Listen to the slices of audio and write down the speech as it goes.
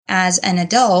as an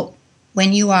adult,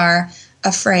 when you are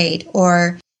afraid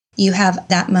or you have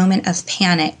that moment of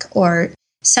panic or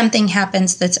something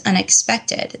happens that's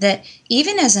unexpected, that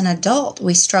even as an adult,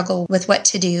 we struggle with what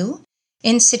to do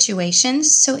in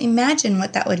situations. So imagine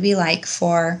what that would be like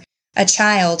for a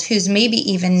child who's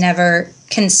maybe even never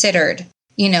considered,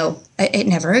 it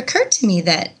never occurred to me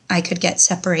that I could get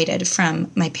separated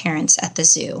from my parents at the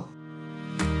zoo.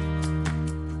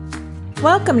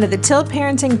 Welcome to the Tilt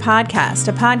Parenting Podcast,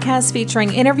 a podcast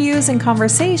featuring interviews and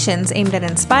conversations aimed at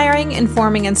inspiring,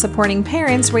 informing, and supporting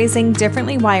parents raising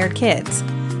differently wired kids.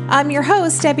 I'm your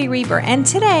host, Debbie Reber, and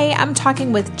today I'm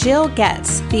talking with Jill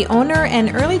Goetz, the owner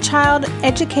and early child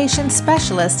education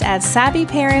specialist at Savvy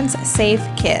Parents Safe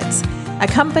Kids, a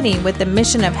company with the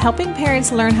mission of helping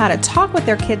parents learn how to talk with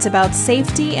their kids about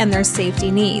safety and their safety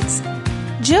needs.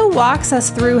 Jill walks us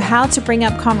through how to bring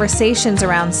up conversations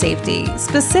around safety,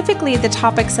 specifically the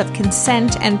topics of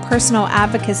consent and personal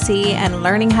advocacy and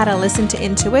learning how to listen to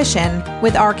intuition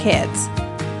with our kids.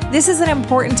 This is an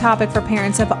important topic for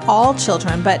parents of all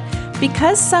children, but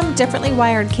because some differently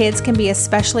wired kids can be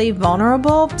especially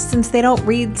vulnerable since they don't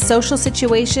read social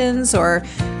situations or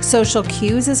social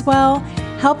cues as well,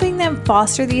 helping them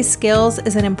foster these skills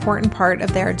is an important part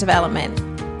of their development.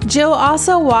 Jill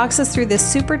also walks us through the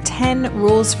Super 10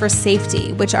 Rules for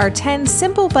Safety, which are 10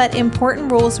 simple but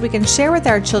important rules we can share with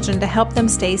our children to help them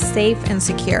stay safe and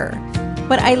secure.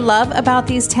 What I love about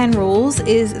these 10 rules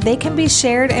is they can be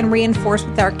shared and reinforced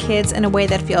with our kids in a way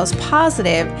that feels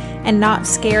positive and not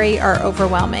scary or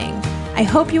overwhelming. I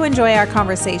hope you enjoy our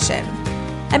conversation.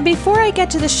 And before I get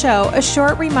to the show, a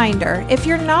short reminder, if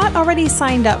you're not already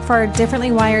signed up for our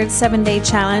Differently Wired 7-Day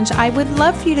Challenge, I would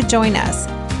love for you to join us.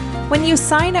 When you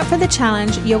sign up for the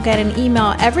challenge, you'll get an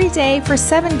email every day for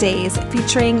 7 days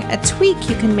featuring a tweak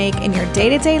you can make in your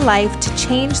day-to-day life to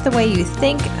change the way you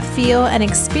think, feel, and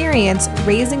experience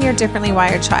raising your differently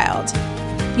wired child.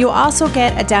 You'll also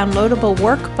get a downloadable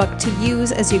workbook to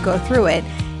use as you go through it,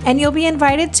 and you'll be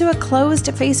invited to a closed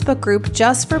Facebook group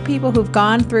just for people who've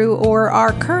gone through or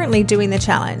are currently doing the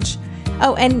challenge.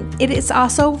 Oh, and it is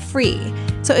also free.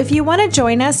 So if you want to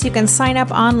join us, you can sign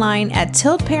up online at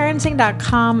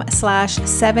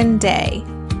tiltparenting.com/7day.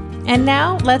 And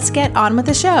now let's get on with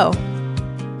the show.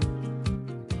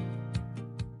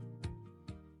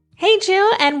 Hey, Jill,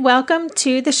 and welcome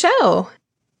to the show.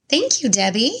 Thank you,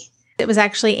 Debbie. It was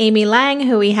actually Amy Lang,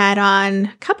 who we had on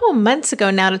a couple months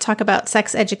ago now to talk about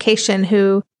sex education,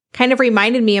 who kind of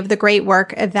reminded me of the great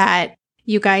work that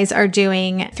you guys are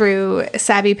doing through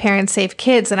Savvy Parents Safe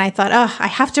Kids. And I thought, I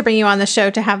have to bring you on the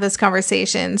show to have this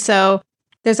conversation. So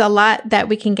there's a lot that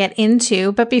we can get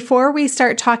into. But before we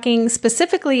start talking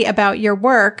specifically about your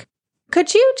work,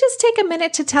 could you just take a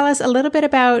minute to tell us a little bit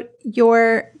about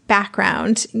your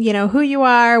background? Who you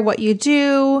are, what you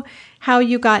do, how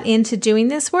you got into doing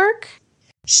this work?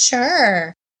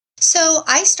 Sure. So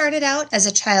I started out as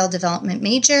a child development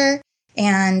major,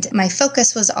 and my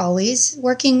focus was always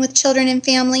working with children and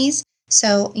families.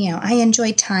 So, I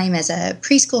enjoyed time as a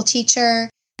preschool teacher.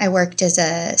 I worked as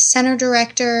a center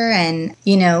director and,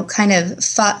 kind of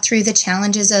fought through the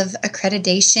challenges of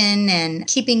accreditation and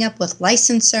keeping up with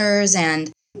licensors and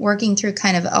working through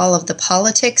kind of all of the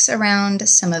politics around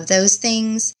some of those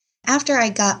things. After I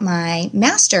got my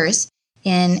master's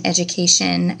in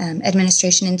education,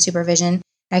 administration, and supervision,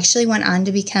 I actually went on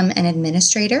to become an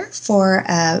administrator for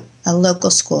a local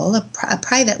school, a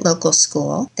private local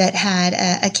school that had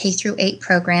a K-8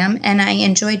 program, and I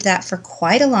enjoyed that for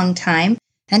quite a long time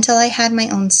until I had my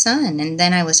own son, and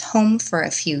then I was home for a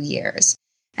few years.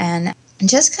 And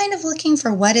just kind of looking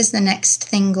for what is the next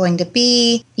thing going to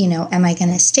be, am I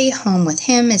going to stay home with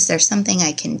him? Is there something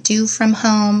I can do from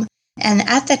home? And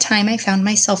at the time, I found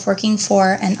myself working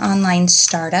for an online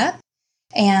startup.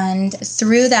 And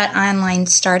through that online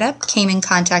startup, came in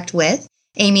contact with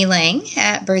Amy Lang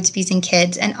at Birds, Bees, and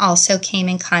Kids, and also came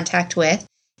in contact with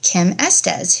Kim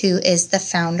Estes, who is the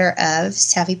founder of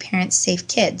Savvy Parents Safe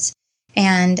Kids.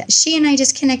 And she and I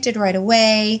just connected right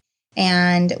away,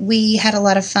 and we had a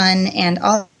lot of fun, and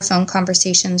all our phone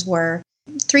conversations were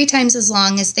 3 times as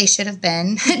long as they should have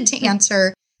been to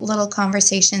answer little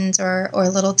conversations or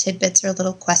little tidbits or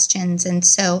little questions. And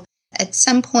so at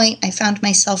some point, I found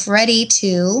myself ready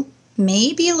to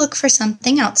maybe look for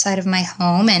something outside of my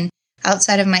home and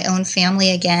outside of my own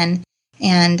family again.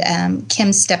 And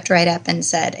Kim stepped right up and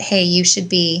said, "Hey, you should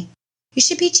be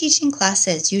teaching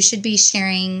classes. You should be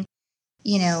sharing,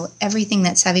 everything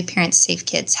that Savvy Parents Safe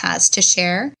Kids has to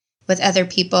share with other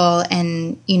people,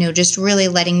 and just really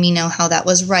letting me know how that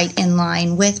was right in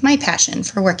line with my passion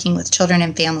for working with children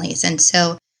and families." And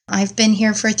so I've been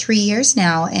here for 3 years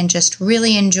now and just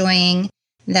really enjoying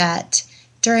that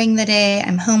during the day,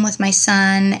 I'm home with my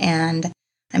son and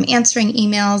I'm answering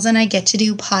emails, and I get to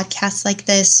do podcasts like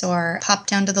this or pop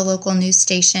down to the local news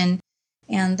station.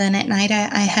 And then at night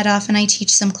I head off and I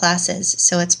teach some classes.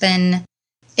 So it's been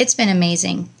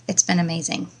amazing. It's been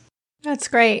amazing. That's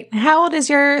great. How old is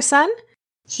your son?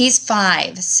 He's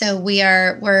 5. So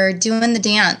we're doing the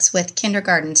dance with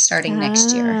kindergarten starting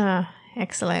next year.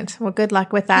 Excellent. Well, good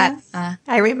luck with that.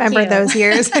 I remember Thank you. those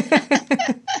years.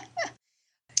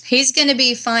 He's going to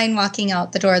be fine walking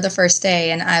out the door the first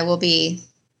day, and I will be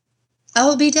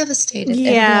devastated.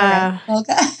 Yeah. It'll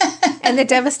be all right. And the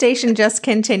devastation just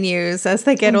continues as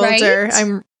they get older.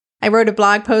 Right? I wrote a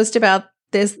blog post about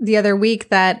this the other week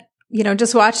that,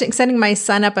 just sending my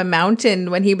son up a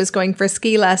mountain when he was going for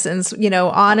ski lessons,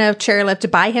 on a chairlift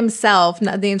by himself.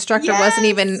 The instructor wasn't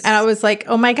even, and I was like,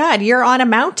 oh my God, you're on a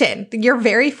mountain. You're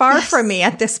very far from me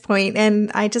at this point.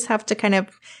 And I just have to kind of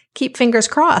keep fingers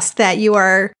crossed that you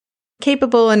are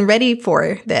capable and ready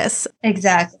for this.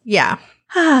 Exactly. Yeah.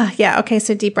 Yeah. Okay.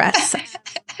 So deep breaths.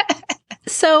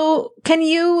 So can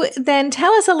you then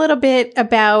tell us a little bit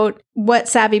about what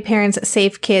Savvy Parents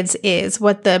Safe Kids is,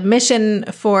 what the mission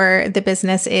for the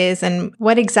business is, and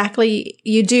what exactly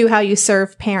you do, how you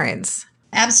serve parents?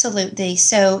 Absolutely.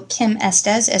 So Kim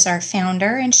Estes is our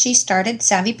founder, and she started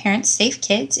Savvy Parents Safe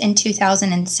Kids in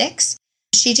 2006.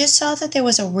 She just saw that there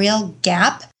was a real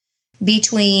gap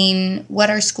between what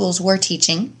our schools were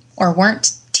teaching or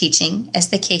weren't teaching, as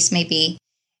the case may be,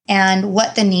 and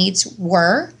what the needs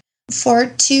were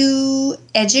to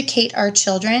educate our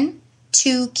children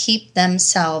to keep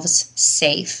themselves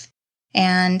safe.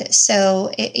 And so,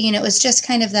 it was just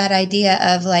kind of that idea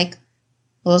of like,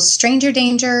 well, stranger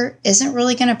danger isn't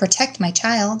really going to protect my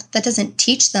child. That doesn't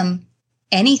teach them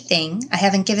anything. I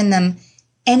haven't given them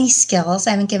any skills.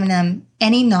 I haven't given them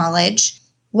any knowledge.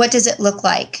 What does it look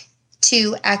like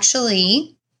to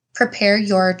actually prepare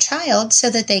your child so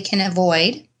that they can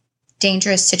avoid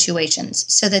dangerous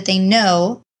situations, so that they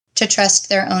know to trust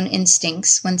their own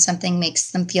instincts when something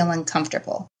makes them feel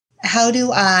uncomfortable? How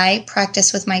do I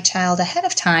practice with my child ahead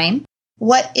of time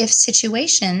what if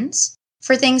situations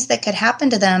for things that could happen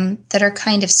to them that are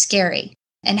kind of scary?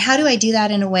 And how do I do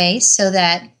that in a way so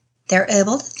that they're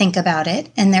able to think about it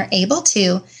and they're able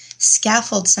to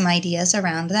scaffold some ideas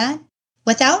around that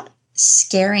without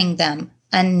scaring them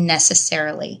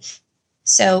unnecessarily?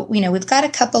 So, we've got a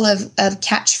couple of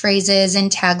catchphrases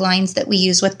and taglines that we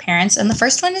use with parents. And the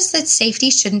first one is that safety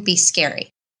shouldn't be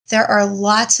scary. There are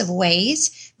lots of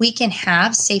ways we can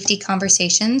have safety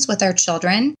conversations with our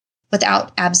children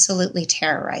without absolutely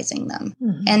terrorizing them.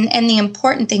 Mm-hmm. And the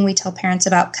important thing we tell parents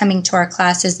about coming to our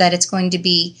class is that it's going to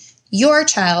be your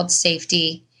child's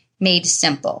safety made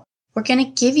simple. We're going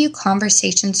to give you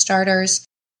conversation starters.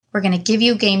 We're going to give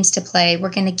you games to play.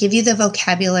 We're going to give you the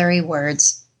vocabulary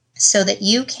words so that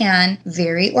you can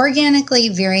very organically,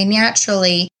 very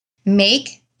naturally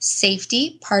make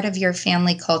safety part of your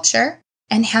family culture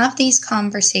and have these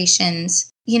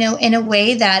conversations, in a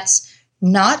way that's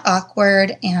not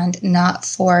awkward and not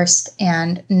forced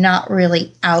and not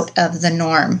really out of the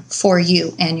norm for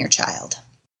you and your child.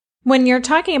 When you're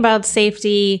talking about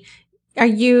safety, are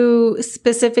you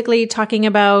specifically talking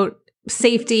about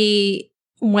safety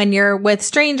when you're with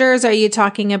strangers? Are you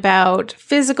talking about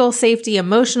physical safety,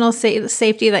 emotional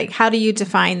safety? Like, how do you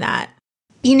define that?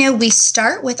 We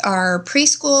start with our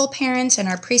preschool parents and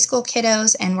our preschool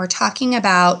kiddos, and we're talking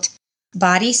about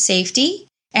body safety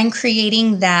and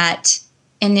creating that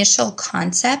initial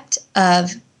concept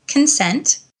of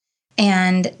consent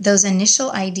and those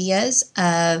initial ideas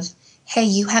of, hey,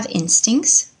 you have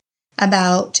instincts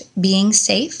about being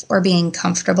safe or being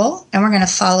comfortable, and we're going to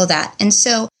follow that. And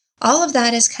so all of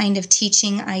that is kind of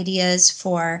teaching ideas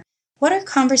for what are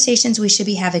conversations we should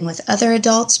be having with other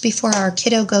adults before our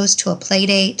kiddo goes to a play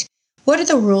date? What are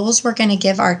the rules we're going to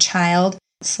give our child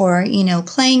for,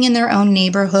 playing in their own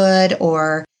neighborhood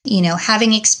or,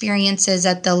 having experiences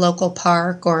at the local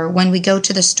park or when we go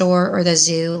to the store or the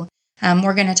zoo?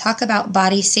 We're going to talk about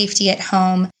body safety at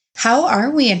home. How are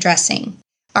we addressing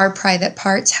our private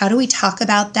parts? How do we talk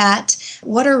about that?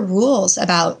 What are rules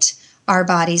about our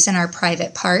bodies and our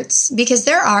private parts? Because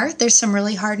there's some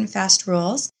really hard and fast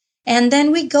rules. And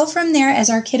then we go from there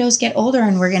as our kiddos get older,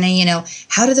 and we're going to,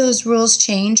 how do those rules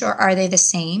change, or are they the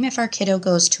same if our kiddo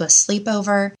goes to a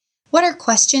sleepover? What are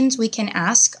questions we can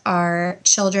ask our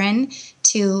children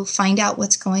to find out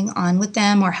what's going on with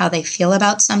them or how they feel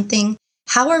about something?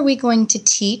 How are we going to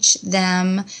teach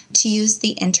them to use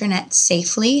the internet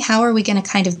safely? How are we going to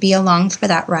kind of be along for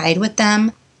that ride with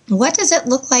them? What does it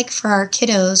look like for our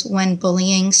kiddos when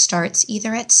bullying starts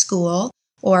either at school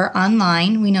or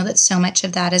online? We know that so much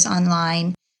of that is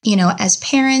online. As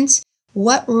parents,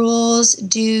 what rules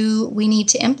do we need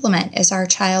to implement as our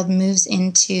child moves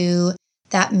into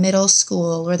that middle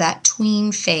school or that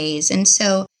tween phase? And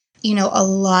so, a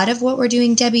lot of what we're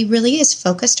doing, Debbie, really is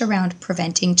focused around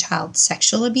preventing child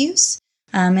sexual abuse.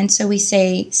 And so we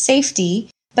say safety,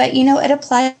 but, it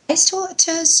applies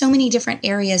to so many different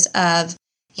areas of,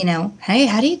 hey,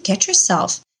 how do you get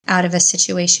yourself out of a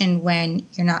situation when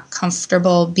you're not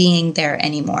comfortable being there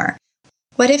anymore?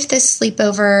 What if this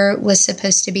sleepover was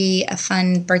supposed to be a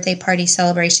fun birthday party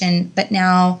celebration, but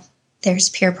now there's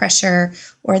peer pressure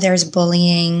or there's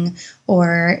bullying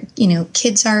or,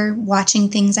 kids are watching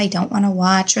things I don't want to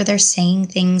watch or they're saying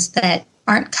things that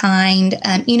aren't kind.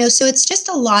 So it's just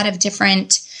a lot of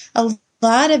different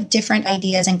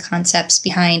ideas and concepts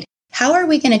behind how are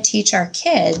we going to teach our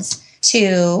kids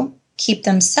to keep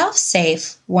themselves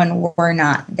safe when we're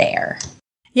not there.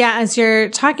 Yeah, as you're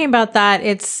talking about that,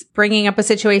 it's bringing up a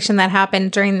situation that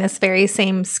happened during this very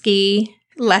same ski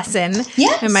lesson.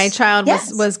 Yes. And my child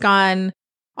was gone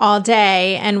all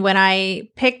day. And when I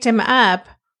picked him up,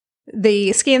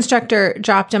 the ski instructor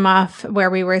dropped him off where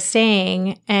we were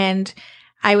staying. And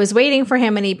I was waiting for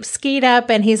him and he skied up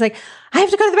and he's like, I have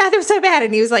to go to the bathroom so bad.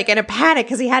 And he was like in a panic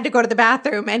because he had to go to the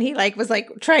bathroom. And he was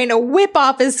trying to whip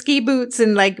off his ski boots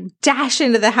and dash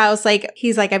into the house.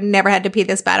 He's like, I've never had to pee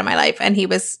this bad in my life. And he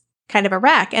was kind of a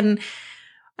wreck. And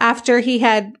after he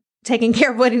had taken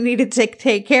care of what he needed to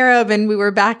take care of and we were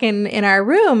back in our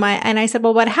room, I said,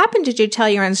 well, what happened? Did you tell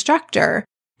your instructor?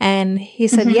 And he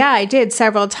said, yeah, I did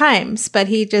several times, but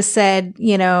he just said,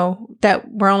 that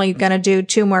we're only going to do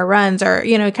 2 more runs or,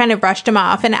 kind of brushed him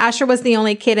off. And Asher was the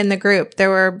only kid in the group. There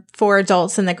were 4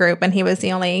 adults in the group and he was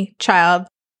the only child.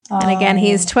 Oh. And again,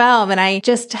 he's 12. And I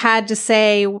just had to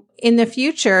say, in the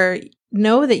future,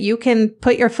 know that you can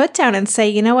put your foot down and say,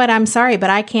 you know what, I'm sorry,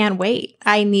 but I can't wait.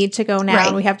 I need to go now. Right.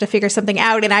 And we have to figure something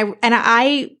out. And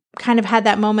I kind of had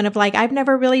that moment of I've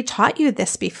never really taught you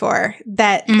this before,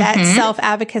 that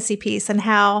self-advocacy piece and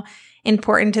how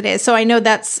important it is. So I know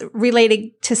that's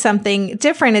related to something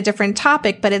different, a different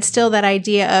topic, but it's still that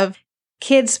idea of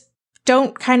kids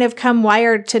don't kind of come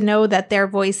wired to know that their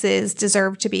voices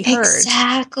deserve to be heard.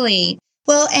 Exactly.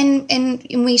 Well, and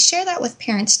we share that with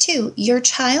parents too. Your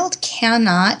child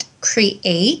cannot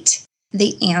create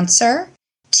the answer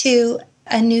to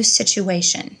a new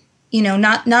situation.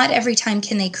 Not every time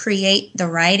can they create the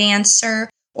right answer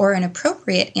or an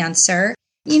appropriate answer.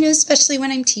 Especially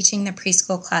when I'm teaching the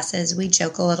preschool classes, we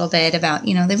joke a little bit about,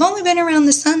 they've only been around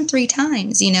the sun 3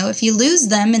 times. If you lose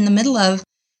them in the middle of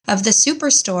the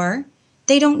superstore,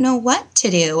 they don't know what to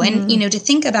do. And, to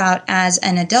think about as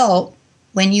an adult,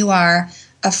 when you are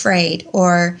afraid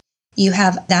or you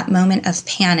have that moment of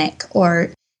panic or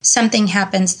something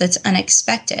happens that's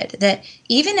unexpected, that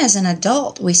even as an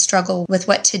adult, we struggle with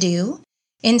what to do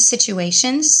in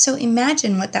situations. So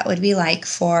imagine what that would be like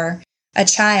for a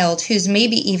child who's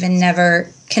maybe even never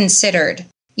considered,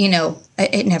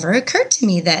 it never occurred to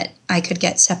me that I could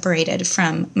get separated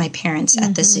from my parents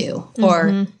at the zoo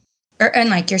or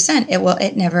and like your son,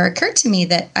 it never occurred to me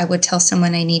that I would tell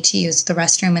someone I need to use the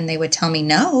restroom and they would tell me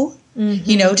no,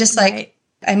 just like,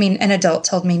 an adult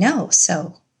told me no.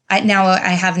 So now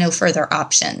I have no further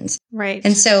options. Right.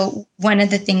 And so one of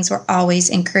the things we're always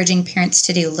encouraging parents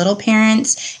to do, little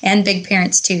parents and big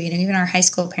parents too, even our high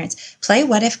school parents, play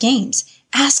what if games.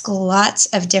 Ask lots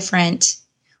of different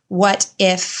what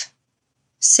if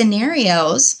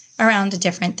scenarios around the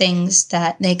different things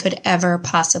that they could ever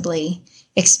possibly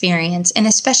experience, and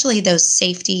especially those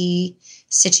safety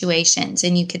situations.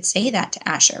 And you could say that to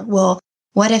Asher. Well,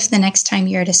 what if the next time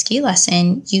you're at a ski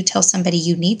lesson, you tell somebody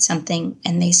you need something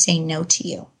and they say no to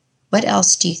you? What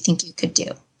else do you think you could do?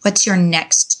 What's your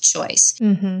next choice?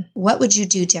 What would you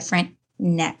do different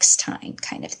next time,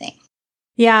 kind of thing?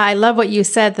 Yeah, I love what you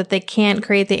said, that they can't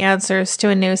create the answers to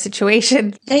a new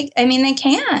situation. They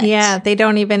can't. Yeah, they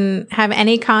don't even have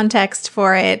any context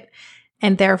for it.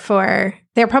 And therefore,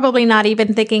 they're probably not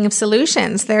even thinking of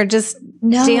solutions. They're just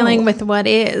dealing with what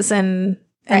is, and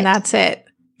that's it.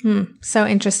 So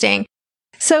interesting.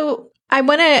 So I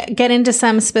want to get into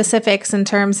some specifics in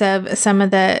terms of some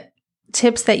of the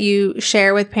tips that you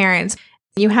share with parents.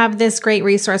 You have this great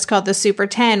resource called the Super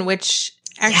 10, which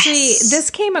actually this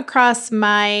came across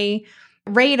my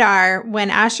radar when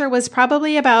Asher was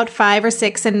probably about 5 or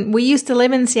 6. And we used to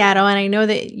live in Seattle. And I know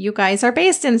that you guys are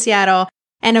based in Seattle.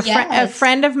 And a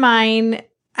friend of mine,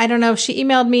 I don't know if she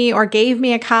emailed me or gave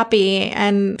me a copy.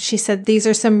 And she said, these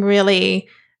are some really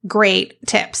great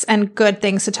tips and good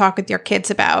things to talk with your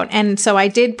kids about. And so I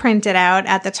did print it out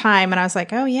at the time and I was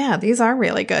like, oh yeah, these are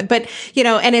really good. But,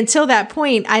 and until that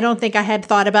point, I don't think I had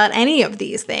thought about any of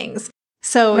these things.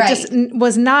 So it just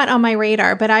was not on my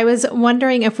radar, but I was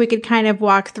wondering if we could kind of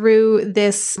walk through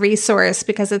this resource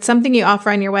because it's something you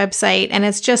offer on your website and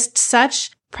it's just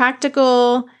such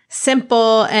practical,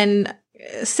 simple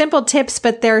tips,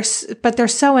 but they're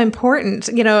so important.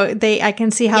 I can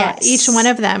see how each one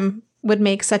of them would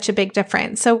make such a big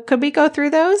difference. So could we go through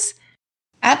those?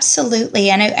 Absolutely.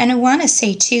 And I want to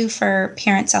say too, for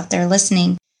parents out there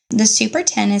listening, the Super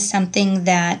 10 is something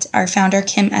that our founder,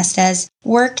 Kim Estes,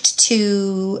 worked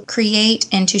to create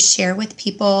and to share with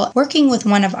people, working with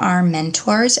one of our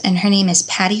mentors, and her name is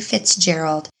Patty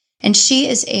Fitzgerald. And she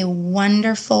is a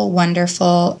wonderful,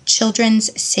 wonderful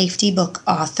children's safety book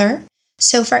author.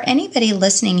 So for anybody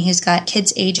listening who's got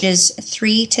kids ages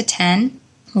 3 to 10,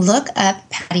 look up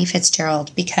Patty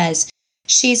Fitzgerald because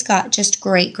she's got just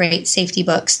great, great safety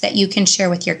books that you can share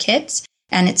with your kids.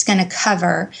 And it's going to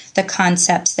cover the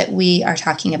concepts that we are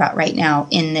talking about right now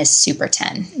in this Super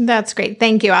 10. That's great.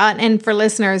 Thank you. And for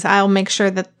listeners, I'll make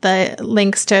sure that the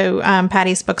links to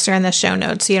Patty's books are in the show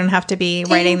notes, so you don't have to be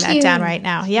writing that down right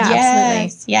now. Yeah,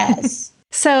 absolutely. Yes.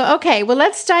 So, okay. Well,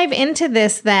 let's dive into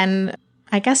this then.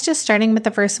 I guess just starting with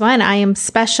the first one, I am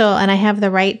special and I have the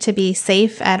right to be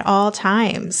safe at all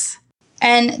times.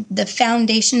 And the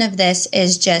foundation of this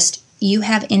is just you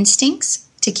have instincts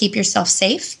to keep yourself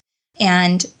safe.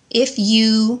 And if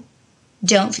you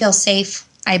don't feel safe,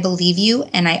 I believe you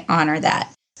and I honor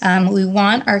that. We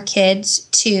want our kids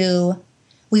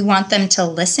we want them to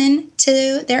listen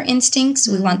to their instincts.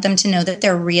 We want them to know that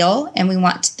they're real, and we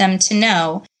want them to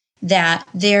know that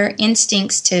their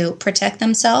instincts to protect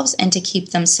themselves and to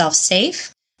keep themselves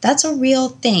safe, that's a real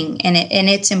thing, and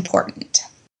it's important.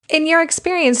 In your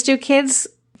experience, do kids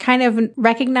kind of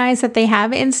recognize that they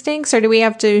have instincts, or do we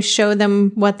have to show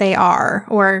them what they are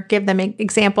or give them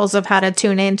examples of how to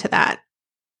tune into that?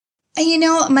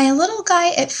 My little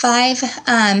guy at 5,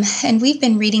 and we've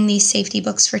been reading these safety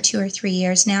books for 2 or 3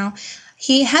 years now,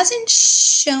 he hasn't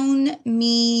shown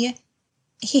me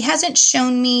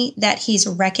that he's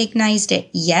recognized it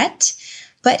yet,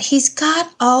 but he's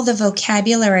got all the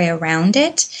vocabulary around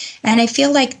it. And I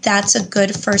feel like that's a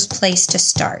good first place to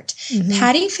start. Mm-hmm.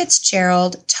 Patty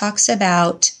Fitzgerald talks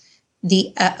about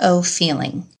the uh-oh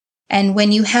feeling. And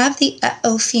when you have the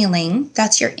uh-oh feeling,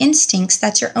 that's your instincts,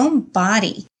 that's your own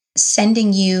body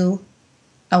sending you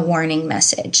a warning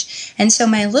message. And so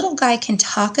my little guy can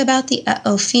talk about the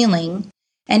uh-oh feeling,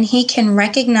 and he can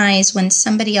recognize when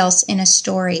somebody else in a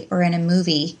story or in a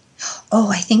movie,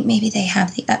 I think maybe they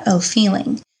have the uh-oh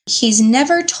feeling. He's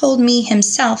never told me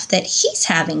himself that he's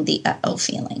having the uh-oh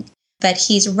feeling, but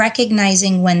he's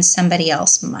recognizing when somebody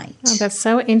else might. Oh, that's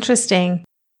so interesting.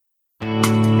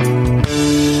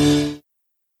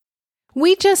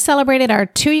 We just celebrated our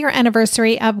 2-year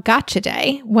anniversary of Gotcha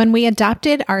Day when we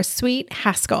adopted our sweet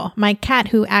Haskell, my cat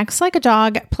who acts like a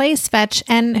dog, plays fetch,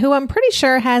 and who I'm pretty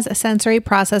sure has sensory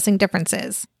processing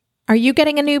differences. Are you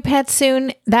getting a new pet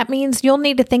soon? That means you'll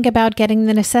need to think about getting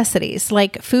the necessities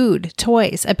like food,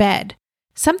 toys, a bed.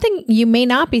 Something you may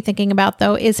not be thinking about,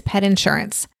 though, is pet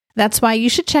insurance. That's why you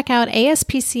should check out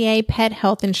ASPCA Pet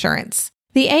Health Insurance.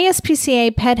 The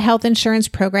ASPCA Pet Health Insurance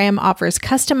Program offers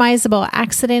customizable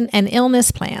accident and illness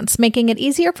plans, making it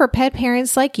easier for pet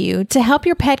parents like you to help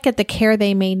your pet get the care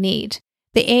they may need.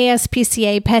 The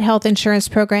ASPCA Pet Health Insurance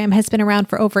Program has been around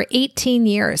for over 18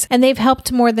 years, and they've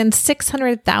helped more than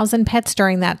 600,000 pets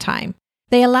during that time.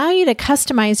 They allow you to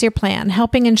customize your plan,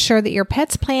 helping ensure that your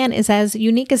pet's plan is as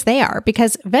unique as they are,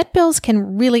 because vet bills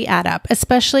can really add up,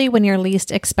 especially when you're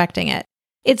least expecting it.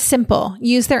 It's simple.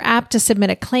 Use their app to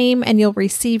submit a claim, and you'll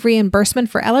receive reimbursement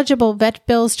for eligible vet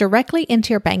bills directly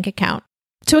into your bank account.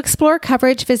 To explore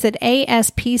coverage, visit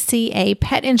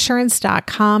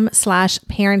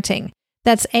aspcapetinsurance.com/parenting.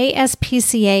 That's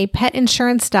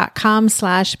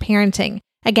aspcapetinsurance.com/parenting.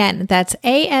 Again, that's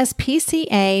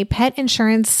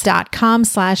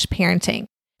aspcapetinsurance.com/parenting.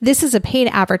 This is a paid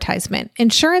advertisement.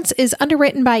 Insurance is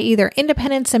underwritten by either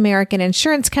Independence American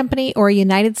Insurance Company or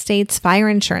United States Fire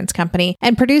Insurance Company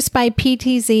and produced by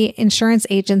PTZ Insurance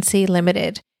Agency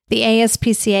Limited. The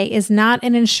ASPCA is not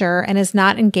an insurer and is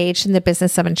not engaged in the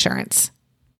business of insurance.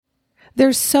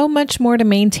 There's so much more to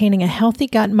maintaining a healthy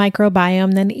gut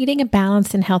microbiome than eating a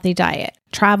balanced and healthy diet.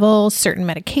 Travel, certain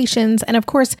medications, and of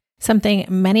course, something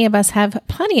many of us have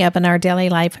plenty of in our daily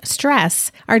life,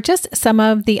 stress, are just some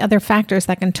of the other factors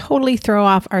that can totally throw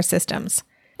off our systems.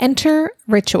 Enter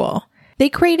Ritual. They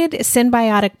created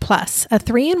Synbiotic Plus, a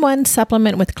 3-in-1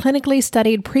 supplement with clinically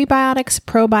studied prebiotics,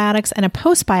 probiotics, and a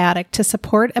postbiotic to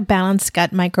support a balanced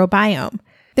gut microbiome.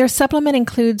 Their supplement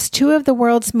includes 2 of the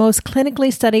world's most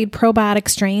clinically studied probiotic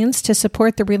strains to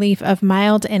support the relief of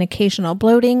mild and occasional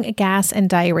bloating, gas, and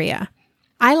diarrhea.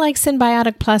 I like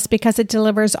Symbiotic Plus because it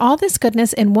delivers all this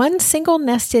goodness in one single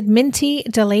nested minty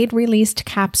delayed released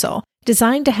capsule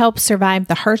designed to help survive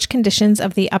the harsh conditions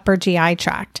of the upper GI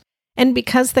tract. And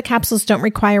because the capsules don't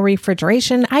require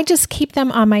refrigeration, I just keep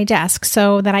them on my desk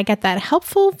so that I get that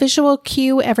helpful visual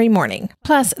cue every morning.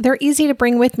 Plus, they're easy to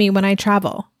bring with me when I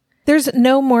travel. There's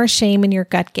no more shame in your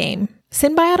gut game.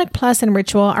 Symbiotic Plus and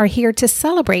Ritual are here to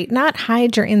celebrate, not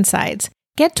hide your insides.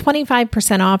 Get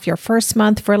 25% off your first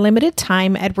month for a limited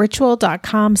time at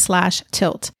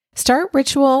ritual.com/tilt. Start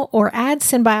Ritual or add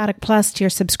Symbiotic Plus to your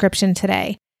subscription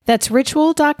today. That's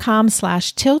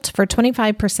ritual.com/tilt for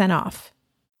 25% off.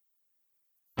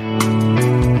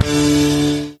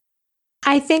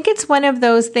 I think it's one of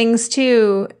those things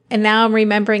too, and now I'm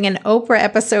remembering an Oprah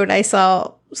episode I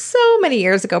saw so many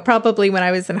years ago, probably when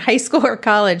I was in high school or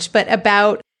college, but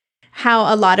about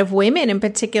how a lot of women in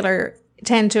particular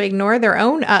tend to ignore their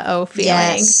own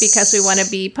feeling because we want to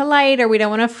be polite or we don't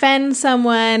want to offend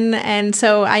someone. And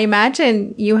so I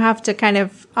imagine you have to kind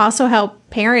of also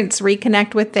help parents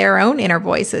reconnect with their own inner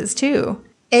voices too.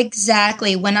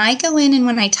 Exactly. When I go in and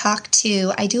when I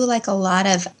do like a lot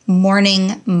of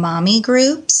morning mommy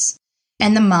groups,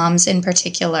 and the moms in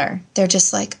particular, they're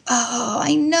just like, oh,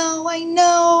 I know,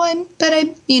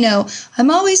 I'm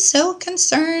always so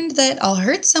concerned that I'll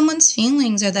hurt someone's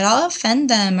feelings or that I'll offend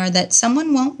them or that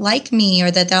someone won't like me or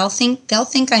that they'll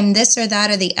think I'm this or that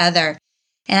or the other.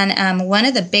 And one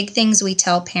of the big things we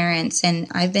tell parents, and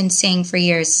I've been saying for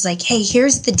years, is like, hey,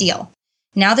 here's the deal.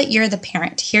 Now that you're the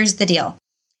parent, here's the deal.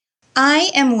 I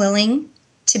am willing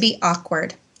to be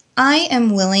awkward. I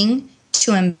am willing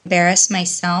to embarrass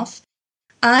myself.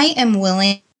 I am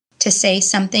willing to say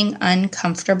something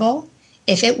uncomfortable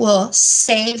if it will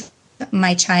save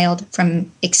my child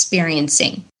from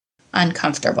experiencing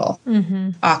uncomfortable,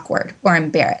 awkward, or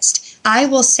embarrassed. I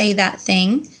will say that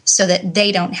thing so that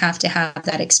they don't have to have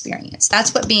that experience.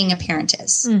 That's what being a parent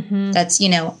is. That's,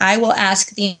 I will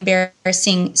ask the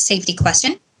embarrassing safety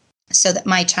question so that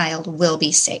my child will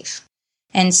be safe.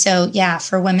 And so, yeah,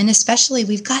 for women especially,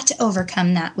 we've got to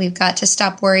overcome that. We've got to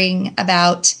stop worrying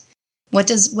about what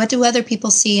do other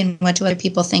people see and what do other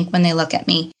people think when they look at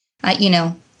me?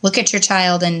 Look at your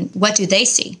child and what do they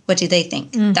see? What do they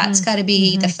think? That's got to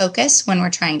be the focus when we're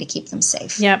trying to keep them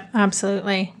safe. Yep,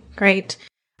 absolutely. Great.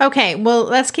 Okay,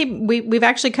 well, we've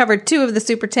actually covered 2 of the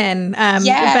Super 10.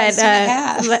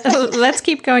 Let's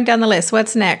keep going down the list.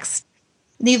 What's next?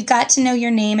 You've got to know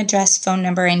your name, address, phone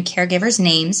number, and caregivers'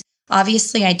 names.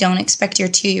 Obviously, I don't expect your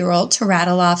 2-year-old to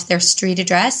rattle off their street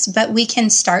address, but we can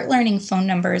start learning phone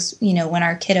numbers, when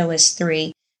our kiddo is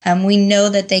 3. We know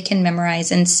that they can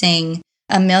memorize and sing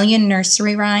a million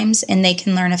nursery rhymes, and they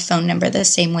can learn a phone number the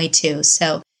same way too.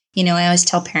 So, I always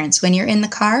tell parents, when you're in the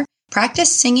car, practice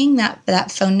singing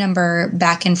that phone number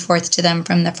back and forth to them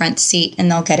from the front seat, and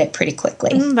they'll get it pretty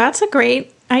quickly. That's a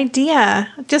great idea.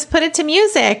 Just put it to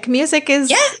music. Music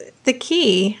is the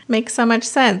key. Makes so much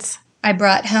sense. I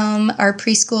brought home our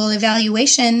preschool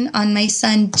evaluation on my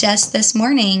son just this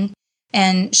morning,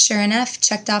 and sure enough,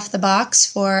 checked off the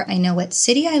box for I know what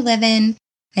city I live in,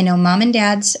 I know mom and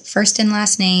dad's first and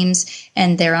last names,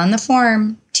 and they're on the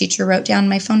form. Teacher wrote down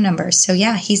my phone number. So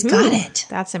yeah, he's got it.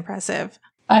 That's impressive.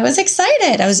 I was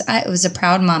excited. It was a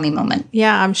proud mommy moment.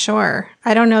 Yeah, I'm sure.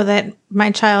 I don't know that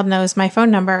my child knows my phone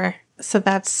number. So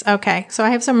that's okay. So I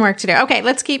have some work to do. Okay,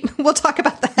 we'll talk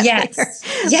about that later.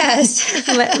 Yes.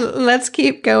 Let's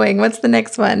keep going. What's the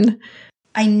next one?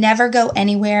 I never go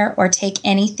anywhere or take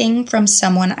anything from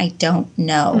someone I don't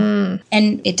know.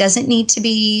 And it doesn't need to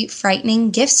be frightening.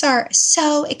 Gifts are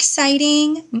so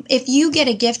exciting. If you get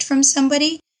a gift from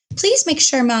somebody, please make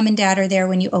sure mom and dad are there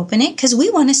when you open it because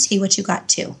we want to see what you got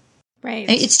too. Right.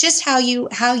 It's just how you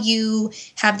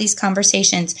have these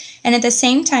conversations. And at the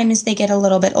same time as they get a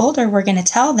little bit older, we're going to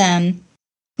tell them,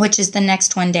 which is the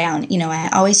next one down. I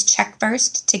always check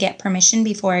first to get permission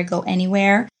before I go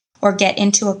anywhere or get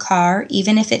into a car,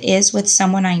 even if it is with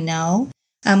someone I know.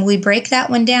 We break that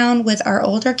one down with our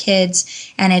older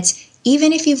kids, and it's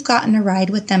even if you've gotten a ride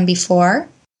with them before,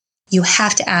 you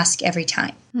have to ask every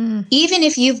time. Even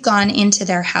if you've gone into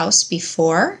their house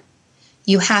before,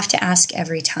 you have to ask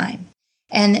every time.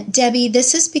 And Debbie,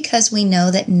 this is because we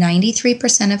know that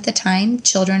 93% of the time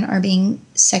children are being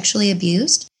sexually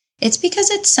abused. It's because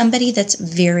it's somebody that's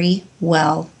very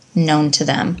well known to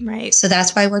them. Right. So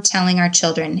that's why we're telling our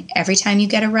children, every time you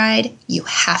get a ride, you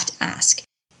have to ask.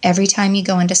 Every time you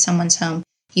go into someone's home,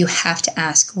 you have to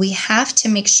ask. We have to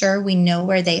make sure we know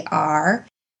where they are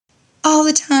all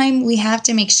the time. We have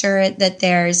to make sure that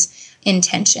there's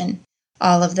intention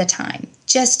all of the time,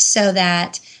 just so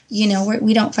that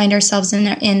we don't find ourselves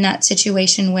in that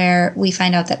situation where we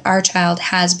find out that our child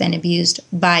has been abused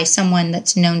by someone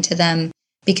that's known to them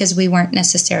because we weren't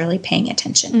necessarily paying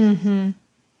attention. Mm-hmm.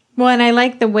 Well, and I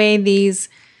like the way these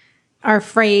are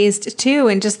phrased too,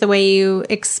 and just the way you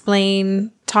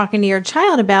explain talking to your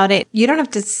child about it. You don't have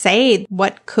to say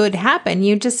what could happen.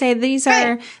 You just say,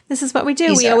 this is what we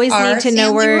do. We always need to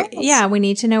know where, we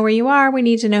need to know where you are. We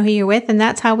need to know who you're with. And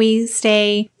that's how we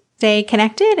stay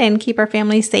connected and keep our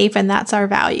family safe. And that's our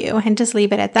value, and just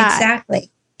leave it at that.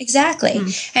 Exactly.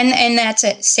 Mm-hmm. And that's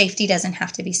it. Safety doesn't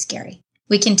have to be scary.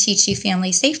 We can teach you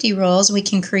family safety rules. We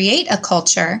can create a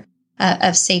culture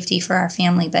of safety for our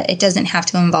family, but it doesn't have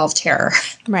to involve terror.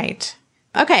 Right.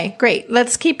 Okay, great.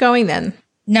 Let's keep going then.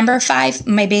 Number 5,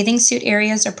 my bathing suit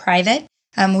areas are private.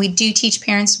 We do teach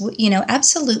parents,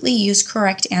 absolutely use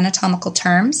correct anatomical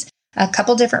terms. A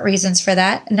couple different reasons for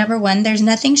that. Number 1, there's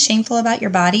nothing shameful about your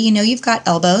body. You've got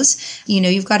elbows,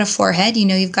 you've got a forehead,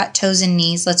 you've got toes and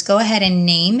knees. Let's go ahead and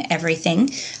name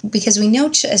everything, because we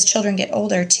know as children get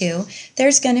older too,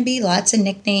 there's going to be lots of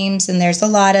nicknames, and there's a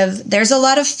lot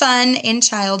of fun in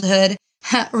childhood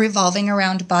revolving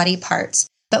around body parts.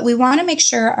 But we want to make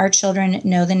sure our children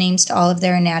know the names to all of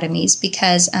their anatomies,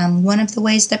 because one of the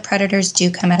ways that predators do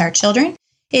come at our children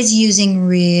is using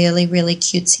really, really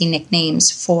cutesy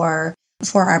nicknames for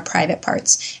our private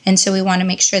parts. And so we want to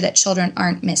make sure that children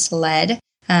aren't misled.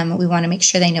 We want to make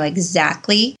sure they know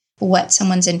exactly what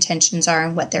someone's intentions are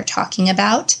and what they're talking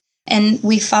about. And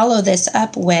we follow this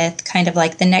up with kind of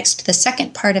like the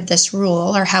second part of this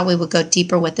rule, or how we would go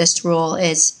deeper with this rule,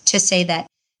 is to say that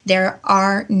there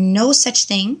are no such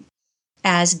thing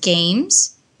as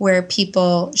games where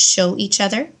people show each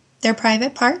other their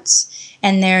private parts.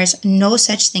 And there's no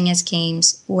such thing as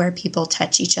games where people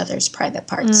touch each other's private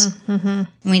parts. Mm-hmm. And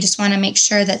we just want to make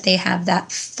sure that they have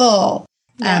that full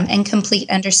and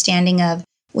complete understanding of,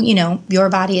 your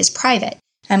body is private.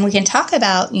 And we can talk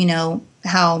about,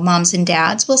 how moms and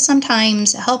dads will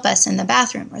sometimes help us in the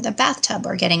bathroom or the bathtub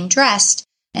or getting dressed.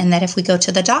 And that if we go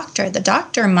to the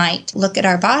doctor might look at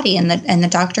our body, and the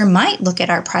doctor might look at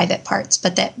our private parts,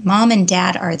 but that mom and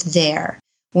dad are there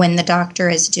when the doctor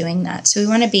is doing that. So we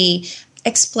want to be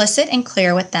explicit and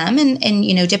clear with them, and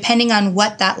depending on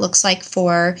what that looks like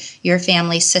for your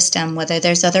family system, whether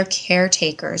there's other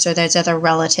caretakers or there's other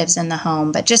relatives in the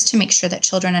home, but just to make sure that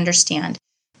children understand,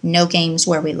 no games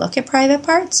where we look at private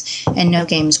parts and no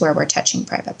games where we're touching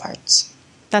private parts.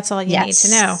 That's all you need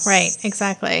to know. Right,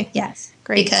 exactly. Yes.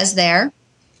 Great. Because they're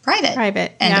private.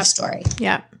 End of story.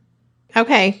 Yeah.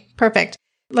 Okay, perfect.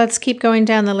 Let's keep going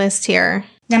down the list here.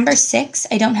 Number 6,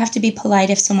 I don't have to be polite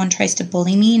if someone tries to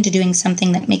bully me into doing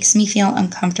something that makes me feel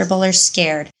uncomfortable or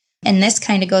scared. And this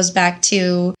kind of goes back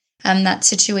to that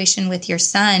situation with your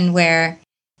son where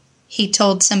he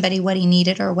told somebody what he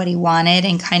needed or what he wanted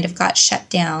and kind of got shut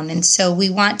down. And so we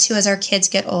want to, as our kids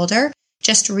get older,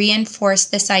 just reinforce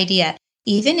this idea,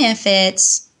 even if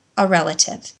it's a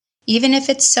relative, even if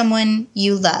it's someone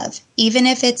you love, even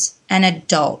if it's an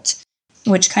adult,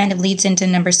 which kind of leads into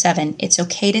number 7. It's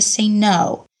okay to say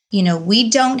no. We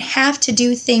don't have to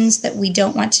do things that we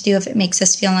don't want to do if it makes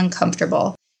us feel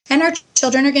uncomfortable. And our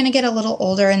children are going to get a little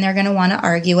older and they're going to want to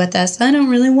argue with us. I don't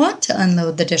really want to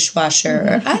unload the dishwasher.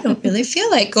 Or, I don't really feel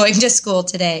like going to school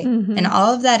today. Mm-hmm. And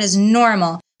all of that is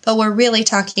normal. But we're really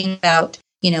talking about,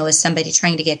 is somebody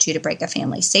trying to get you to break a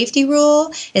family safety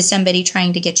rule? Is somebody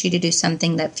trying to get you to do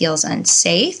something that feels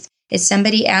unsafe? Is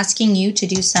somebody asking you to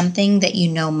do something that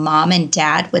mom and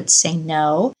dad would say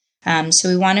no? So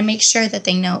we want to make sure that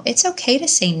they know it's okay to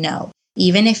say no,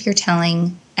 even if you're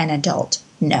telling an adult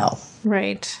no.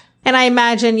 Right. And I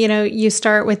imagine, you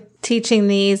start with teaching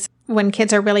these when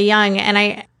kids are really young.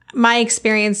 And my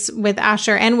experience with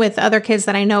Asher and with other kids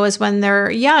that I know is when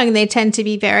they're young, they tend to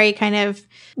be very kind of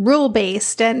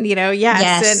rule-based and,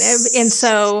 yes. And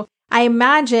so I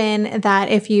imagine that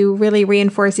if you really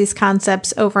reinforce these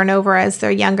concepts over and over as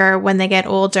they're younger, when they get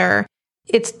older,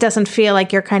 it doesn't feel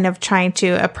like you're kind of trying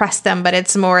to oppress them, but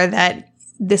it's more that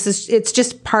it's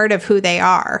just part of who they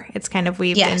are. It's kind of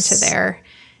weaved into their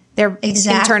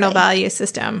internal value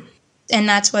system. And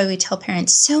that's why we tell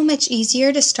parents so much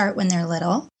easier to start when they're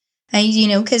little.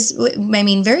 Because,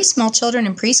 very small children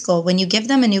in preschool, when you give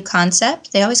them a new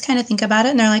concept, they always kind of think about it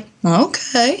and they're like,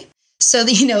 okay. So,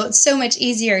 it's so much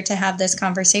easier to have this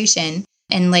conversation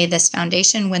and lay this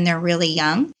foundation when they're really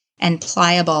young and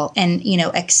pliable and,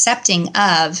 accepting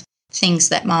of things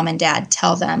that mom and dad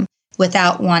tell them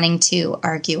without wanting to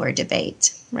argue or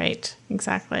debate. Right.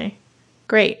 Exactly.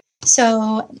 Great.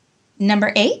 So,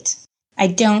 number 8, I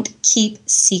don't keep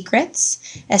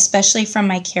secrets, especially from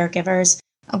my caregivers.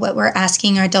 what we're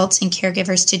asking our adults and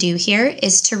caregivers to do here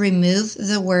is to remove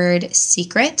the word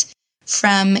secret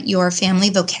from your family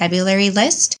vocabulary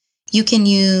list. You can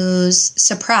use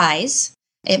surprise.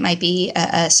 It might be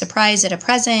a surprise at a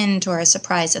present, or a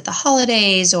surprise at the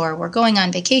holidays, or we're going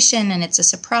on vacation and it's a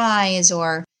surprise,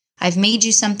 or I've made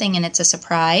you something and it's a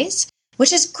surprise,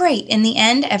 which is great. In the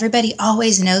end, everybody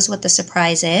always knows what the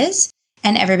surprise is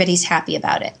and everybody's happy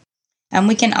about it. And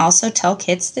we can also tell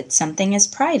kids that something is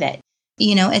private.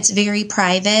 It's very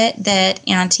private that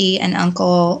auntie and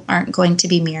uncle aren't going to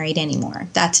be married anymore.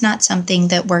 That's not something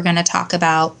that we're going to talk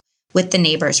about with the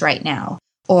neighbors right now.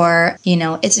 Or,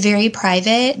 it's very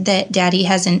private that daddy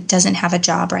doesn't have a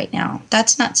job right now.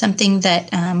 That's not something that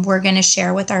we're going to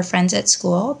share with our friends at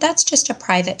school. That's just a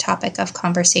private topic of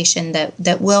conversation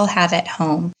that we'll have at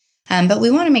home. But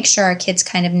we want to make sure our kids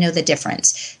kind of know the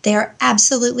difference. They are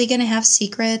absolutely going to have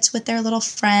secrets with their little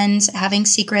friends. Having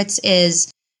secrets is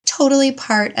totally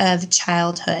part of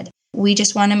childhood. We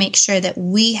just want to make sure that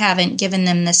we haven't given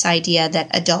them this idea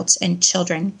that adults and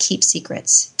children keep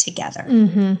secrets together.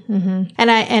 Mm-hmm, mm-hmm.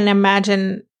 And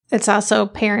imagine it's also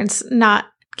parents not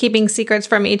keeping secrets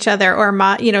from each other, or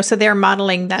so they're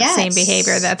modeling that same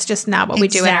behavior. That's just not what we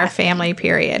do in our family,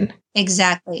 period.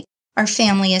 Exactly. Our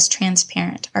family is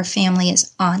transparent. Our family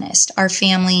is honest. Our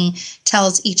family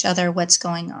tells each other what's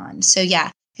going on. So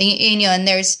and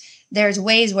there's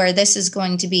ways where this is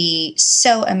going to be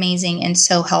so amazing and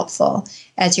so helpful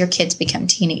as your kids become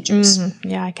teenagers. Mm-hmm.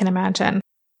 Yeah, I can imagine.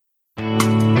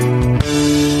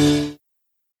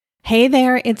 Hey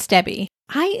there, it's Debbie.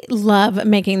 I love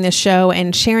making this show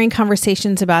and sharing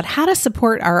conversations about how to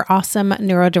support our awesome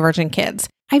neurodivergent kids.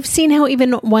 I've seen how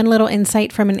even one little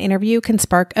insight from an interview can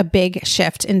spark a big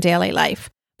shift in daily life.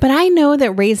 But I know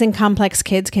that raising complex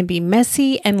kids can be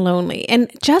messy and lonely.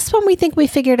 And just when we think we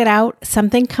figured it out,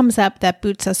 something comes up that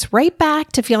boots us right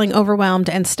back to feeling overwhelmed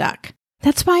and stuck.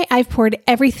 That's why I've poured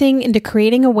everything into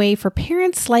creating a way for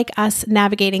parents like us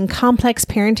navigating complex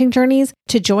parenting journeys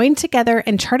to join together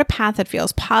and chart a path that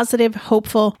feels positive,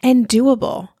 hopeful, and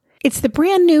doable. It's the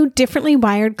brand new Differently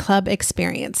Wired Club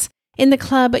experience. In the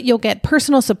club, you'll get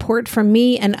personal support from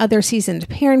me and other seasoned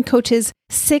parent coaches,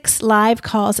 6 live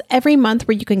calls every month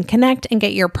where you can connect and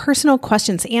get your personal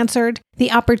questions answered,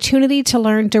 the opportunity to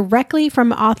learn directly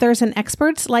from authors and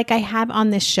experts like I have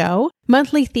on this show,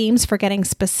 monthly themes for getting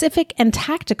specific and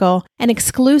tactical, an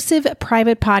exclusive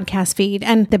private podcast feed,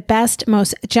 and the best,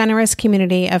 most generous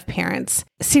community of parents.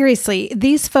 Seriously,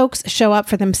 these folks show up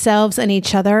for themselves and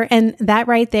each other, and that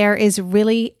right there is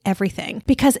really everything.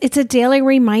 Because it's a daily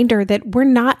reminder that we're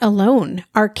not alone.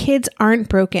 Our kids aren't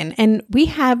broken, and we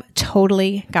have totally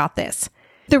got this.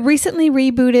 The recently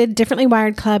rebooted Differently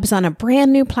Wired Club is on a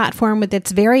brand new platform with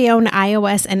its very own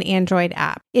iOS and Android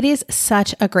app. It is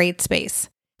such a great space.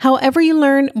 However you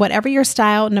learn, whatever your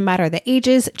style, no matter the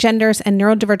ages, genders, and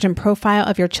neurodivergent profile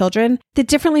of your children, the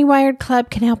Differently Wired Club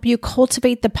can help you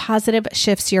cultivate the positive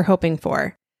shifts you're hoping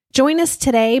for. Join us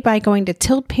today by going to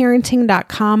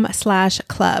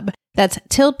tiltparenting.com/club. That's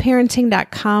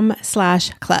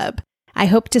tiltparenting.com/club. I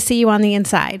hope to see you on the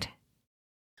inside.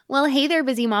 Well, hey there,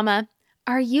 busy mama.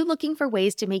 Are you looking for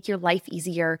ways to make your life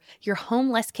easier, your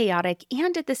home less chaotic,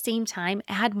 and at the same time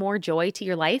add more joy to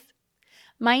your life?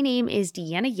 My name is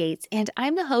Deanna Yates, and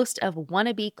I'm the host of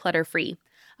Wanna Be Clutter-Free,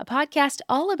 a podcast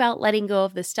all about letting go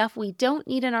of the stuff we don't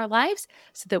need in our lives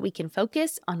so that we can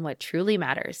focus on what truly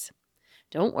matters.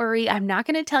 Don't worry, I'm not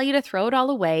going to tell you to throw it all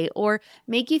away or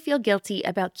make you feel guilty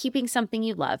about keeping something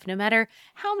you love, no matter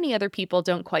how many other people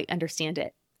don't quite understand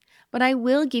it. But I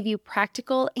will give you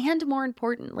practical and, more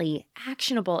importantly,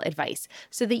 actionable advice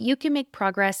so that you can make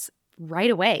progress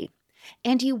right away.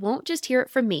 And you won't just hear it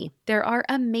from me. There are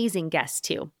amazing guests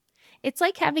too. It's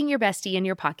like having your bestie in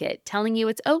your pocket telling you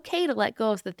it's okay to let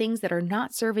go of the things that are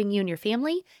not serving you and your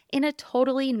family in a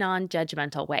totally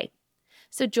non-judgmental way.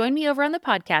 So join me over on the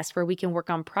podcast where we can work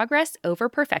on progress over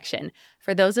perfection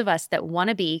for those of us that want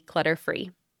to be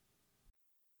clutter-free.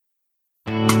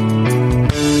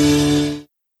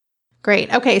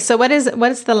 Great. Okay, so what is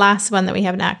the last one that we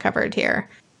have not covered here?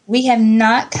 We have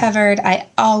not covered, I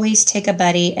always take a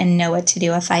buddy and know what to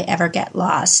do if I ever get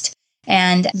lost.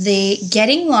 And the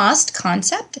getting lost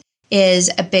concept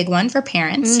is a big one for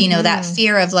parents. Mm-hmm. You know, that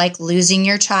fear of like losing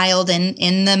your child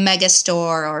in the mega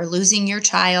store or losing your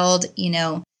child,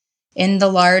 in the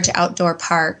large outdoor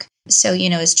park. So,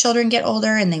 as children get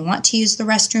older and they want to use the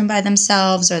restroom by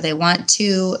themselves or they want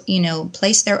to,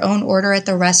 place their own order at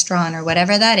the restaurant or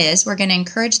whatever that is, we're going to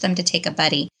encourage them to take a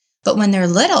buddy. But when they're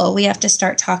little, we have to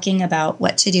start talking about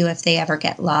what to do if they ever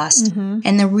get lost. Mm-hmm.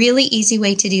 And the really easy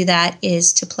way to do that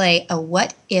is to play a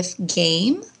what if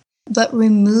game, but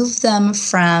remove them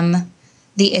from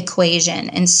the equation.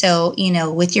 And so,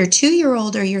 with your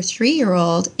 2-year-old or your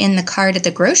 3-year-old in the cart at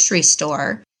the grocery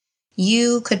store,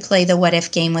 you could play the what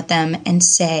if game with them and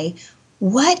say,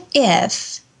 what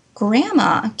if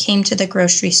Grandma came to the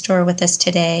grocery store with us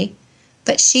today,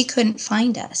 but she couldn't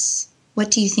find us?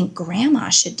 What do you think Grandma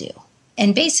should do?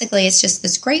 And basically, it's just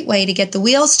this great way to get the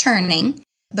wheels turning,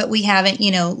 but we haven't,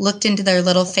 looked into their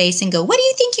little face and go, what do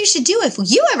you think you should do if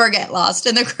you ever get lost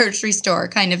in the grocery store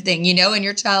kind of thing, and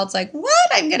your child's like,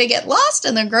 what? I'm going to get lost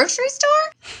in the grocery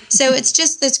store? So it's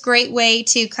just this great way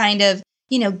to kind of,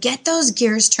 get those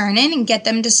gears turning and get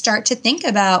them to start to think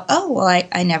about, oh, well,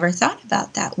 I never thought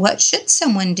about that. What should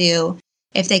someone do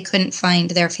if they couldn't find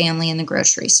their family in the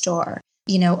grocery store?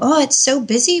 Oh, it's so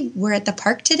busy. We're at the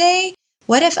park today.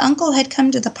 What if Uncle had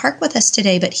come to the park with us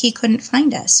today, but he couldn't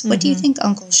find us? What do you think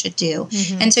Uncle should do?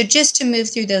 And so just to move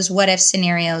through those what if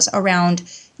scenarios around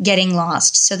getting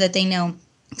lost so that they know,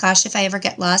 gosh, if I ever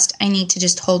get lost, I need to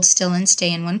just hold still and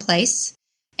stay in one place.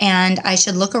 And I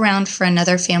should look around for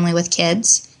another family with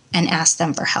kids and ask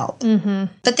them for help.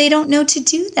 But they don't know to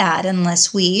do that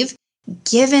unless we've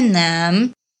given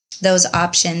them those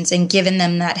options and given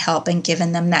them that help and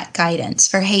given them that guidance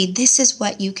for, hey, this is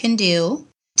what you can do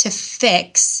to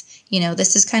fix,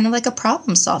 this is kind of like a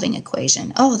problem-solving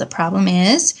equation. Oh, the problem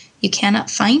is you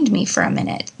cannot find me for a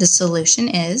minute. The solution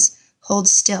is hold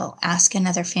still, ask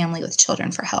another family with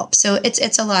children for help. So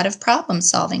it's a lot of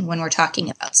problem-solving when we're talking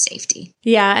about safety.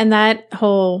 Yeah, and that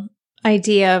whole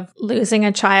idea of losing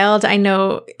a child, I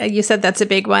know you said that's a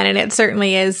big one, and it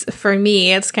certainly is for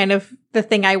me. It's kind of the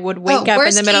thing I would wake up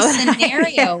in the middle of the night.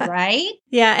 Scenario, right?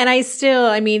 Yeah,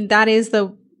 and that is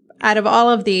out of all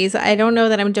of these, I don't know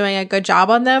that I'm doing a good job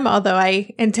on them, although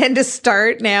I intend to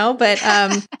start now. But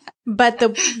but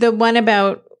the one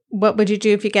about what would you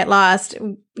do if you get lost?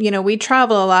 We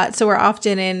travel a lot, so we're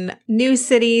often in new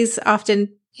cities,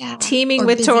 often teeming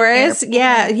with tourists.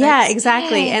 Yeah,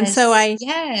 exactly. Yes. And so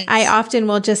I often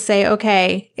will just say,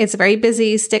 okay, it's very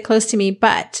busy, stick close to me,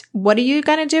 but what are you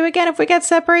going to do again if we get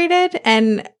separated?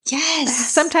 And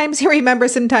sometimes he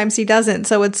remembers, sometimes he doesn't.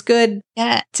 So it's good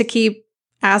to keep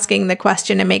asking the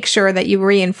question and make sure that you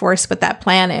reinforce what that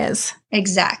plan is.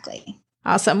 Exactly.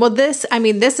 Awesome. Well, this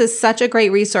is such a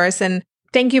great resource, and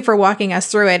thank you for walking us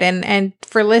through it. And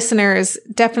for listeners,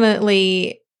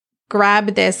 definitely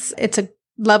grab this. It's a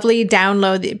lovely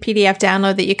PDF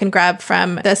download that you can grab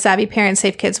from the Savvy Parents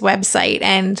Safe Kids website.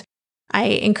 And I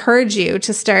encourage you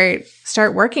to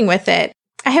start working with it.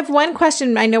 I have one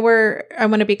question. I know I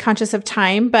want to be conscious of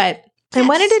time, but I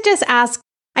wanted to just ask,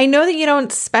 I know that you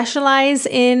don't specialize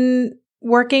in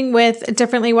working with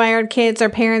differently wired kids or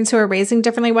parents who are raising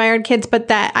differently wired kids, but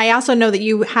that I also know that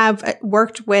you have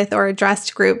worked with or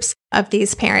addressed groups of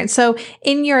these parents. So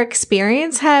in your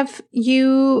experience, have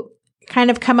you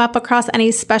kind of come up across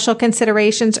any special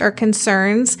considerations or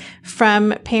concerns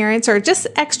from parents, or just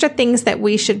extra things that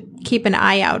we should keep an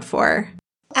eye out for?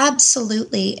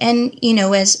 Absolutely. And,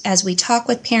 as we talk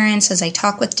with parents, as I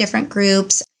talk with different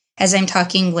groups, as I'm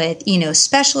talking with,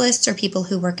 specialists or people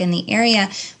who work in the area,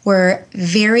 we're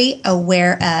very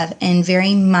aware of and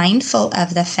very mindful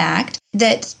of the fact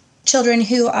that children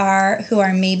who are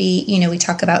maybe, we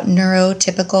talk about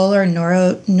neurotypical or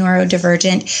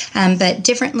neurodivergent, but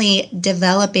differently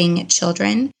developing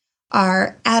children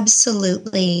are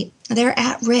they're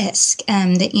at risk,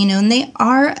 and they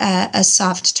are a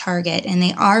soft target, and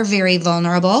they are very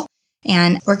vulnerable.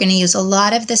 And we're going to use a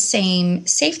lot of the same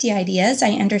safety ideas.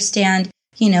 I understand,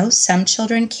 some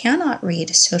children cannot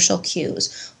read social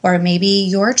cues, or maybe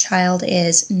your child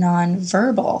is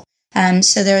nonverbal.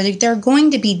 So there are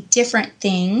going to be different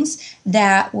things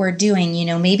that we're doing.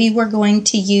 Maybe we're going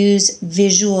to use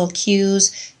visual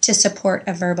cues to support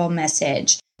a verbal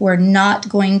message. We're not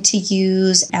going to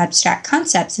use abstract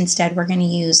concepts. Instead, we're going to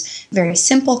use very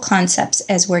simple concepts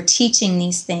as we're teaching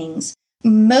these things.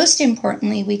 Most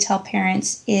importantly, we tell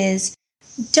parents is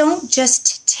don't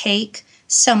just take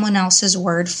someone else's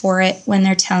word for it when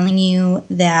they're telling you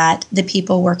that the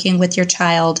people working with your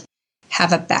child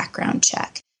have a background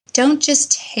check. Don't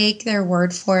just take their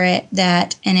word for it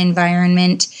that an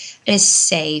environment is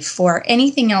safe or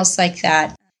anything else like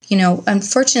that.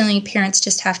 Unfortunately, parents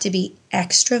just have to be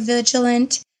extra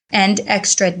vigilant and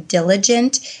extra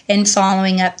diligent in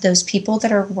following up those people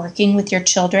that are working with your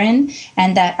children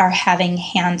and that are having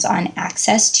hands-on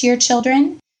access to your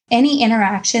children. Any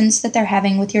interactions that they're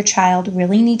having with your child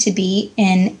really need to be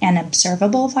in an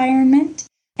observable environment.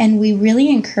 And we really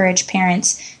encourage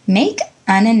parents, make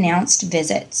unannounced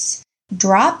visits.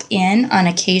 Drop in on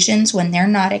occasions when they're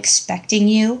not expecting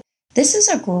you. This is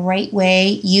a great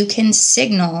way you can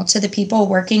signal to the people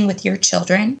working with your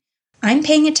children, I'm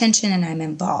paying attention and I'm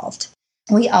involved.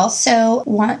 We also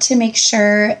want to make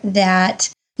sure that,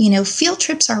 field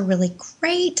trips are really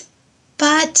great,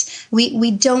 but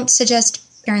we don't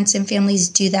suggest parents and families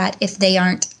do that if they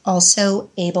aren't also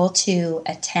able to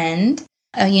attend.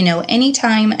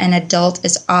 Anytime an adult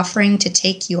is offering to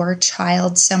take your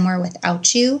child somewhere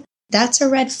without you, that's a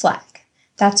red flag.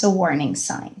 That's a warning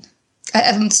sign.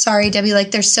 I'm sorry, Debbie,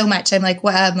 there's so much. I'm like,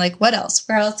 what else?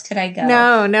 Where else could I go?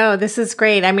 No, this is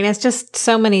great. I mean, it's just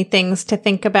so many things to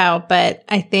think about, but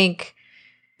I think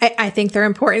they're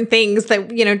important things that,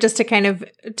 just to kind of,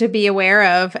 to be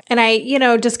aware of.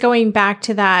 And just going back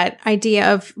to that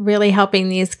idea of really helping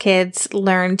these kids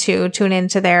learn to tune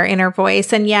into their inner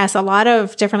voice. And yes, a lot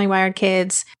of differently wired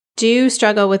kids do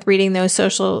struggle with reading those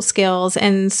social skills.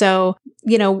 And so,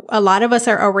 a lot of us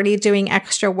are already doing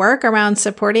extra work around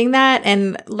supporting that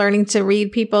and learning to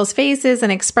read people's faces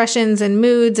and expressions and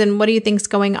moods and what do you think's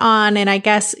going on. And I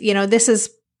guess, this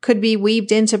could be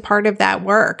weaved into part of that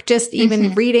work. Just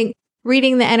even reading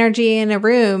the energy in a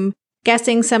room,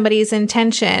 guessing somebody's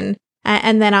intention,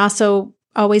 and then also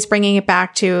always bringing it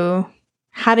back to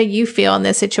how do you feel in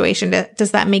this situation?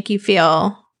 Does that make you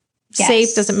feel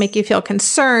safe? Does it make you feel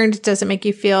concerned? Does it make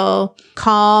you feel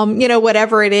calm?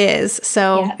 Whatever it is.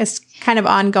 So it's kind of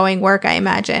ongoing work, I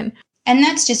imagine. And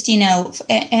that's just,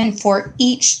 and for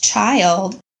each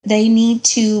child, they need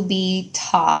to be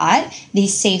taught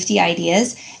these safety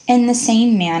ideas in the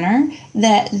same manner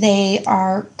that they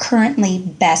are currently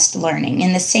best learning,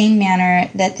 in the same manner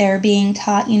that they're being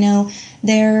taught,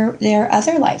 their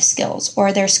other life skills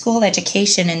or their school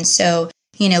education. And so,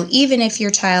 even if your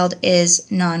child is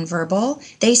nonverbal,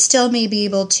 they still may be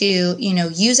able to,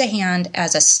 use a hand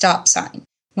as a stop sign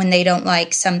when they don't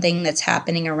like something that's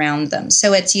happening around them.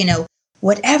 So it's,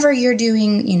 whatever you're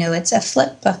doing, it's a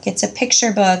flip book, it's a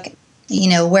picture book,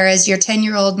 whereas your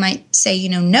 10-year-old might say,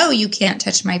 no, you can't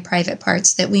touch my private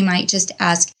parts, that we might just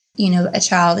ask, a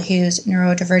child who's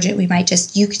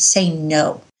neurodivergent, you could say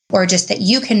no, or just that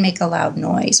you can make a loud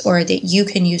noise, or that you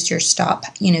can use your stop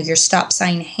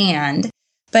sign hand.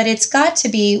 But it's got to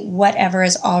be whatever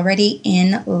is already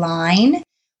in line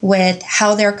with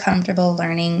how they're comfortable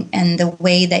learning and the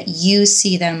way that you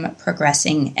see them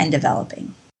progressing and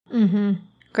developing. Mm-hmm.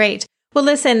 Great. Well,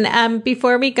 listen,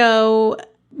 before we go,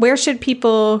 where should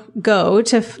people go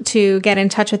to get in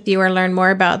touch with you or learn more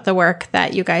about the work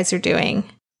that you guys are doing?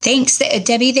 Thanks,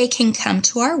 Debbie. They can come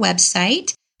to our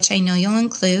website, which I know you'll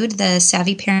include, the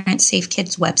Savvy Parents Safe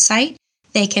Kids website.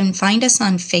 They can find us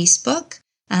on Facebook.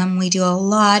 We do a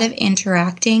lot of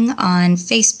interacting on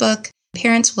Facebook.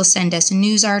 Parents will send us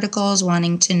news articles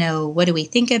wanting to know, what do we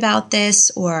think about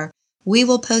this? Or we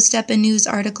will post up a news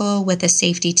article with a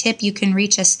safety tip. You can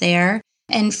reach us there.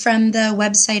 And from the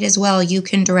website as well, you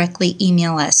can directly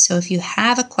email us. So if you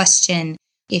have a question,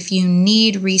 if you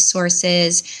need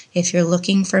resources, if you're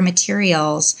looking for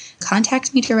materials,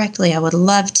 contact me directly. I would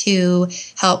love to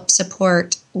help,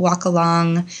 support, walk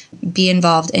along, be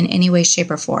involved in any way,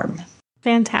 shape, or form.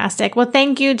 Fantastic. Well,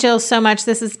 thank you, Jill, so much.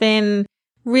 This has been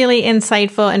really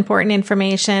insightful, important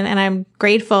information, and I'm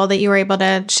grateful that you were able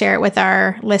to share it with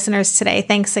our listeners today.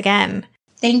 Thanks again.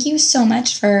 Thank you so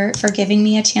much for giving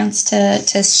me a chance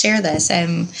to share this.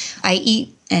 I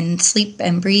eat and sleep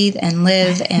and breathe and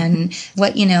live and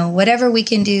whatever we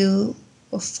can do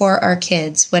for our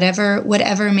kids,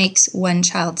 whatever makes one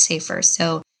child safer.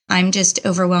 So I'm just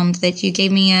overwhelmed that you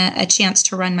gave me a chance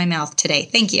to run my mouth today.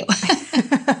 Thank you.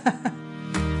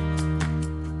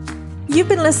 You've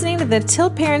been listening to the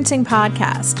Tilt Parenting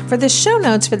Podcast. For the show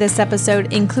notes for this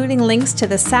episode, including links to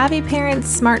the Savvy Parents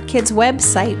Smart Kids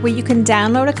website where you can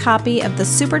download a copy of the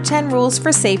Super 10 Rules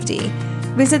for Safety,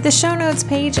 visit the show notes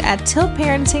page at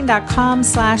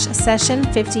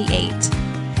tiltparenting.com/session58.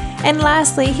 And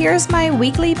lastly, here's my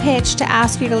weekly pitch to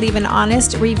ask you to leave an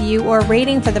honest review or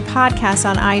rating for the podcast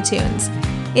on iTunes.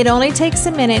 It only takes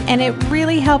a minute and it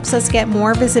really helps us get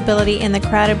more visibility in the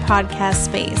crowded podcast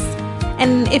space.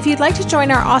 And if you'd like to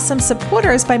join our awesome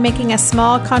supporters by making a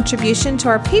small contribution to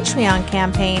our Patreon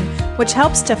campaign, which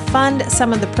helps to fund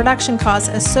some of the production costs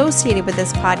associated with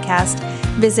this podcast,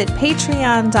 visit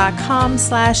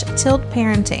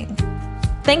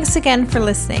patreon.com/tiltparenting. Thanks again for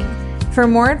listening. For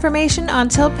more information on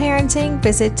Tilt Parenting,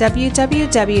 visit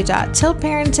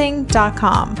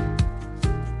www.tiltparenting.com.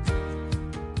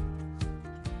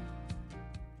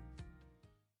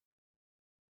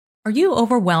 Are you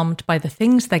overwhelmed by the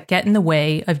things that get in the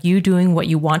way of you doing what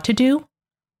you want to do?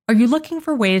 Are you looking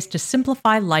for ways to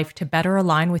simplify life to better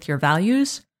align with your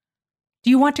values?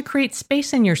 Do you want to create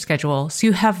space in your schedule so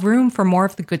you have room for more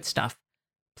of the good stuff?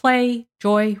 Play,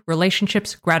 joy,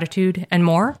 relationships, gratitude, and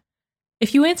more?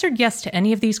 If you answered yes to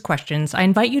any of these questions, I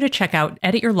invite you to check out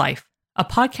Edit Your Life, a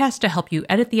podcast to help you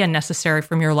edit the unnecessary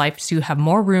from your life so you have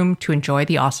more room to enjoy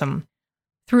the awesome.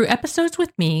 Through episodes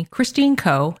with me, Christine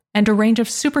Coe, and a range of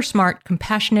super smart,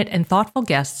 compassionate, and thoughtful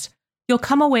guests, you'll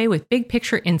come away with big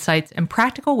picture insights and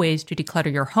practical ways to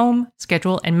declutter your home,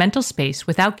 schedule, and mental space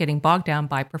without getting bogged down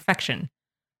by perfection.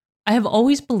 I have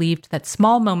always believed that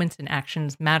small moments and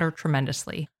actions matter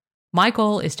tremendously. My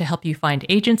goal is to help you find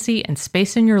agency and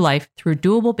space in your life through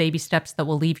doable baby steps that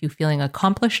will leave you feeling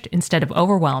accomplished instead of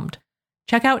overwhelmed.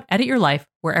 Check out Edit Your Life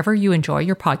wherever you enjoy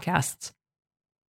your podcasts.